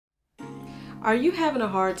Are you having a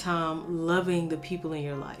hard time loving the people in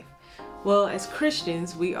your life? Well, as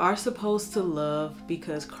Christians, we are supposed to love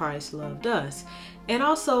because Christ loved us. And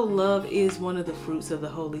also, love is one of the fruits of the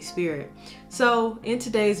Holy Spirit. So, in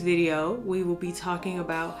today's video, we will be talking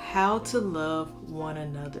about how to love one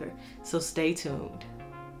another. So, stay tuned.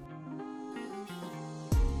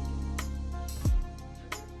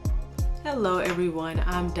 Hello everyone,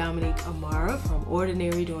 I'm Dominique Amara from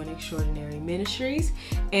Ordinary Doing Extraordinary Ministries,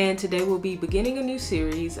 and today we'll be beginning a new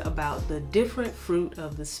series about the different fruit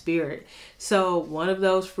of the Spirit. So one of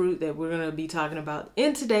those fruit that we're going to be talking about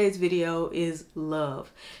in today's video is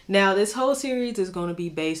love. Now this whole series is going to be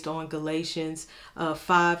based on Galatians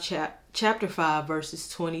chapter 5 verses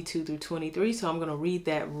 22 through 23, so I'm going to read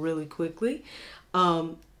that really quickly.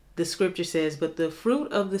 The scripture says, "But the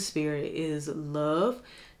fruit of the Spirit is love,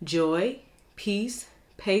 joy, peace,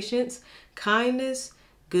 patience, kindness,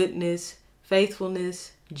 goodness,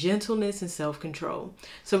 faithfulness, gentleness, and self-control."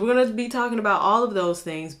 So we're going to be talking about all of those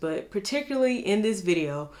things, but particularly in this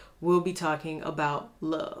video, we'll be talking about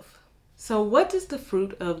love. So what does the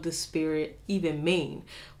fruit of the Spirit even mean?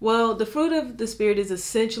 Well, the fruit of the Spirit is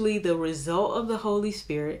essentially the result of the Holy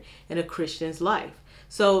Spirit in a Christian's life.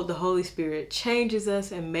 So the Holy Spirit changes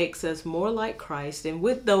us and makes us more like Christ. And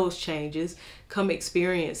with those changes come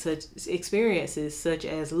experiences such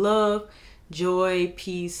as love, joy,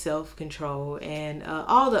 peace, self-control, and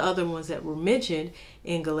all the other ones that were mentioned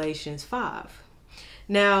in Galatians 5.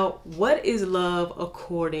 Now, what is love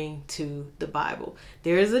according to the Bible?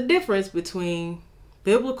 There is a difference between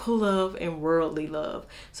biblical love and worldly love.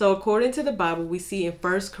 So according to the Bible, we see in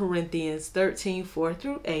 1 Corinthians 13, 4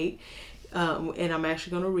 through 8, and I'm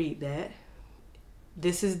actually going to read that.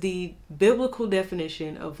 This is the biblical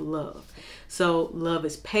definition of love. So love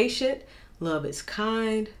is patient, love is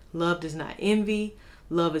kind, love does not envy,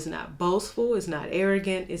 love is not boastful, it's not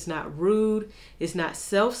arrogant, it's not rude, it's not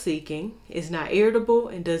self-seeking, it's not irritable,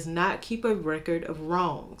 and does not keep a record of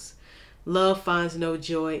wrongs. Love finds no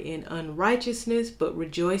joy in unrighteousness, but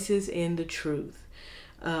rejoices in the truth.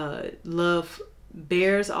 Love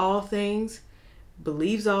bears all things,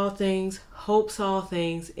 believes all things, hopes all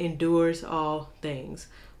things, endures all things.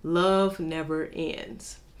 Love never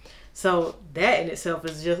ends. So that in itself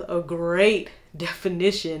is just a great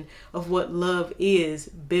definition of what love is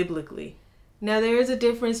biblically. Now there is a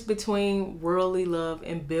difference between worldly love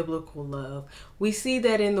and biblical love. We see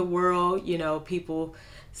that in the world, people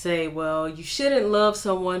say, well, you shouldn't love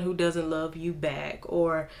someone who doesn't love you back.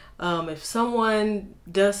 Or if someone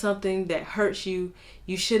does something that hurts you,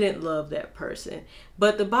 you shouldn't love that person.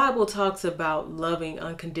 But the Bible talks about loving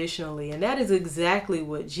unconditionally, and that is exactly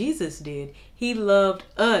what Jesus did. He loved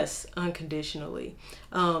us unconditionally.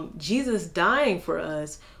 Jesus dying for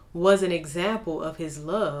us was an example of his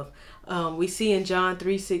love. We see in John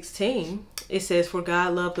 3:16, it says, "For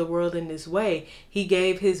God loved the world in this way. He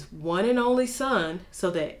gave his one and only Son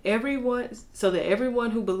so that everyone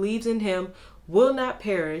who believes in him will not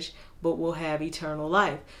perish, but will have eternal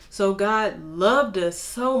life." So God loved us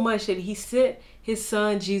so much that he sent his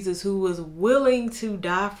Son Jesus, who was willing to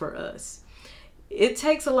die for us. It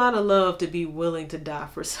takes a lot of love to be willing to die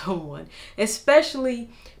for someone, especially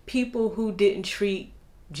people who didn't treat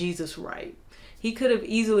Jesus right. He could have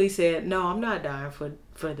easily said, "No, I'm not dying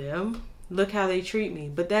for them. Look how they treat me."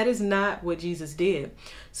 But that is not what Jesus did.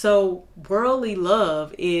 So worldly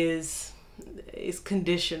love is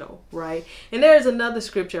conditional, right? And there's another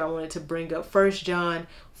scripture I wanted to bring up, 1 John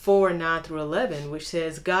 4, 9 through 11, which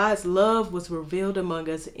says, "God's love was revealed among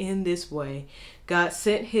us in this way. God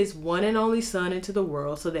sent his one and only Son into the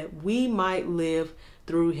world so that we might live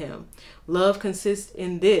through him. Love consists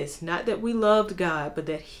in this, not that we loved God, but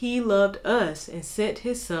that he loved us and sent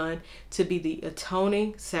his Son to be the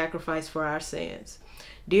atoning sacrifice for our sins."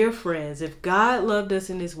 Dear friends, if God loved us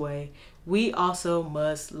in this way, we also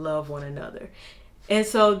must love one another. And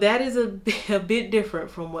so that is a bit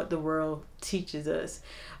different from what the world teaches us.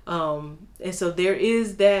 And so there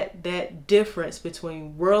is that difference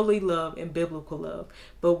between worldly love and biblical love.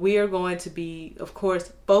 But we are going to be, of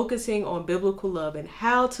course, focusing on biblical love and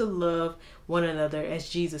how to love one another as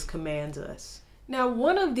Jesus commands us. Now,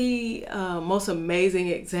 one of the most amazing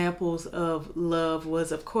examples of love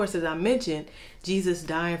was, of course, as I mentioned, Jesus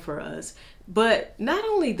dying for us. But not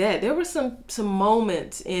only that, there were some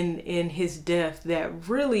moments in his death that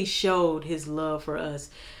really showed his love for us.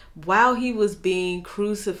 While he was being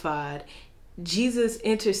crucified, Jesus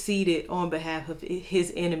interceded on behalf of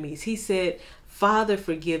his enemies. He said, "Father,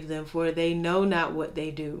 forgive them, for they know not what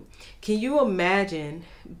they do." Can you imagine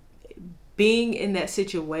being in that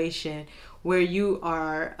situation where you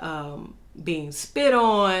are being spit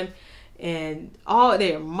on and all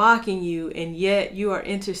they're mocking you, and yet you are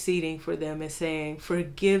interceding for them and saying,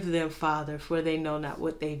 "Forgive them, Father, for they know not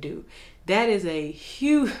what they do." That is a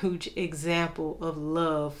huge example of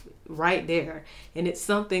love right there. And it's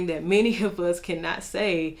something that many of us cannot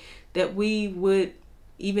say that we would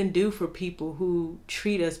even do for people who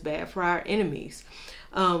treat us bad, for our enemies.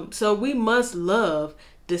 So we must love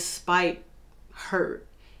despite hurt.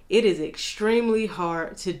 It is extremely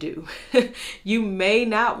hard to do. You may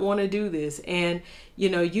not want to do this, and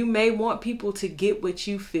you may want people to get what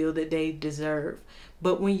you feel that they deserve.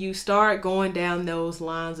 But when you start going down those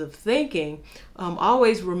lines of thinking,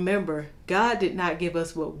 always remember, God did not give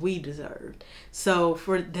us what we deserved. So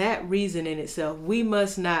for that reason in itself, we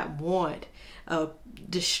must not want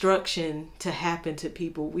destruction to happen to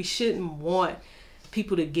people. We shouldn't want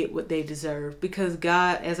people to get what they deserve, because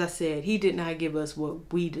God, as I said, He did not give us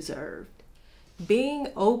what we deserved. Being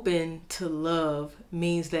open to love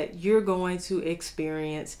means that you're going to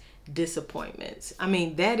experience disappointments. I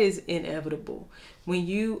mean, that is inevitable. When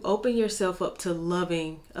you open yourself up to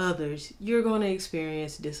loving others, you're going to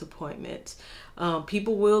experience disappointments.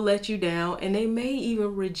 People will let you down, and they may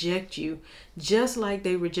even reject you, just like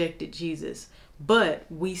they rejected Jesus. But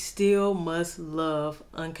we still must love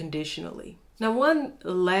unconditionally. Now, one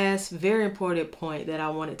last very important point that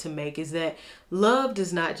I wanted to make is that love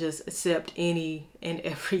does not just accept any and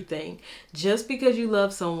everything. Just because you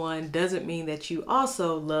love someone doesn't mean that you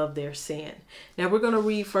also love their sin. Now, we're going to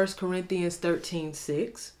read 1 Corinthians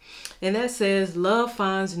 13:6, and that says, "Love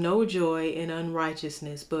finds no joy in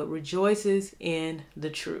unrighteousness, but rejoices in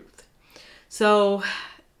the truth." So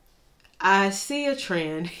I see a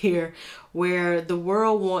trend here where the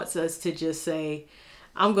world wants us to just say,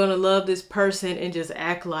 "I'm going to love this person," and just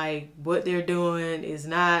act like what they're doing is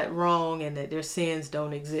not wrong and that their sins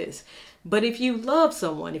don't exist. But if you love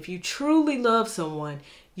someone, if you truly love someone,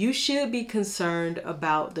 you should be concerned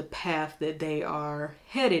about the path that they are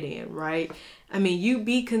headed in, right? I mean, you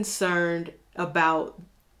be concerned about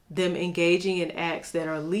them engaging in acts that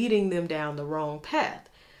are leading them down the wrong path.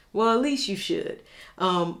 Well, at least you should.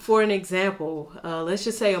 For an example, let's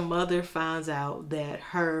just say a mother finds out that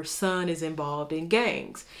her son is involved in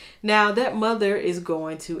gangs. Now, that mother is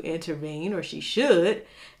going to intervene, or she should,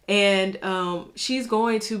 and she's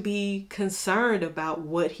going to be concerned about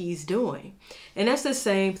what he's doing. And that's the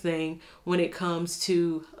same thing when it comes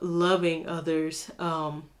to loving others,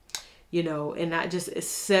 and not just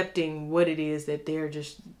accepting what it is that they're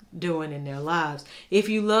just doing in their lives. If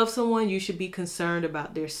you love someone, you should be concerned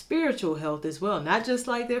about their spiritual health as well. Not just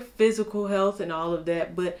like their physical health and all of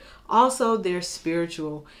that, but also their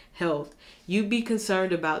spiritual health. You be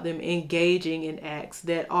concerned about them engaging in acts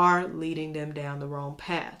that are leading them down the wrong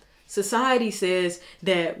path. Society says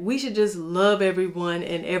that we should just love everyone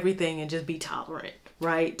and everything and just be tolerant,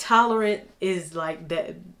 right? Tolerant is like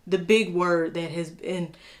the big word that has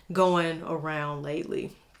been going around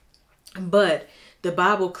lately. But the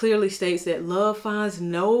Bible clearly states that love finds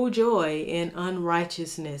no joy in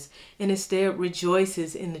unrighteousness and instead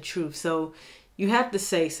rejoices in the truth. So you have to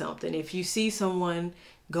say something. If you see someone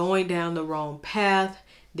going down the wrong path,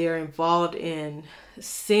 they're involved in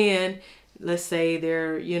sin, let's say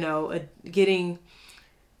they're, getting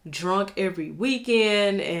drunk every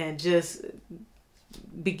weekend and just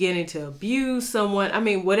beginning to abuse someone. I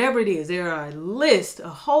mean, whatever it is, there are a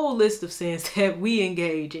whole list of sins that we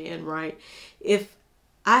engage in, right? If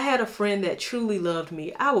I had a friend that truly loved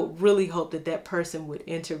me, I would really hope that that person would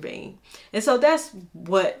intervene. And so that's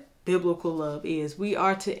what biblical love is. We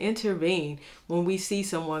are to intervene when we see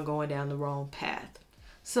someone going down the wrong path.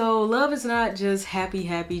 So love is not just happy,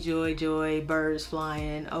 happy, joy, joy, birds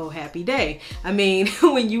flying, oh, happy day. I mean,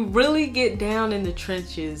 when you really get down in the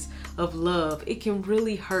trenches of love, it can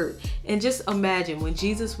really hurt. And just imagine when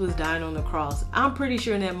Jesus was dying on the cross, I'm pretty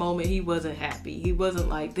sure in that moment he wasn't happy. He wasn't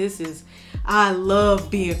like, I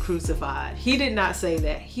love being crucified. He did not say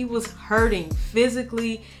that. He was hurting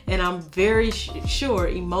physically, and I'm very sure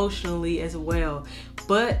emotionally as well.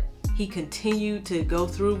 But he continued to go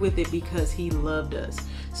through with it because he loved us.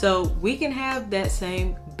 So we can have that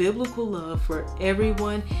same biblical love for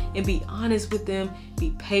everyone and be honest with them,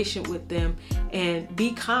 be patient with them, and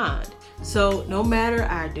be kind. So no matter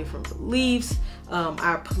our different beliefs,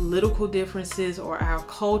 our political differences, or our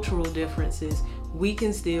cultural differences, we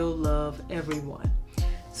can still love everyone.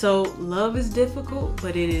 So love is difficult,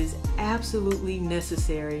 but it is absolutely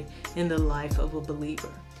necessary in the life of a believer.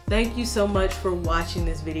 Thank you so much for watching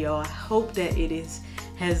this video. I hope that it is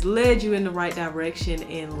has led you in the right direction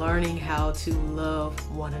in learning how to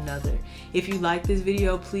love one another. If you like this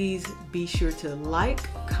video, please be sure to like,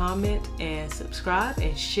 comment, and subscribe,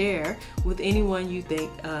 and share with anyone you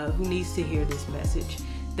think who needs to hear this message.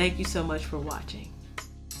 Thank you so much for watching.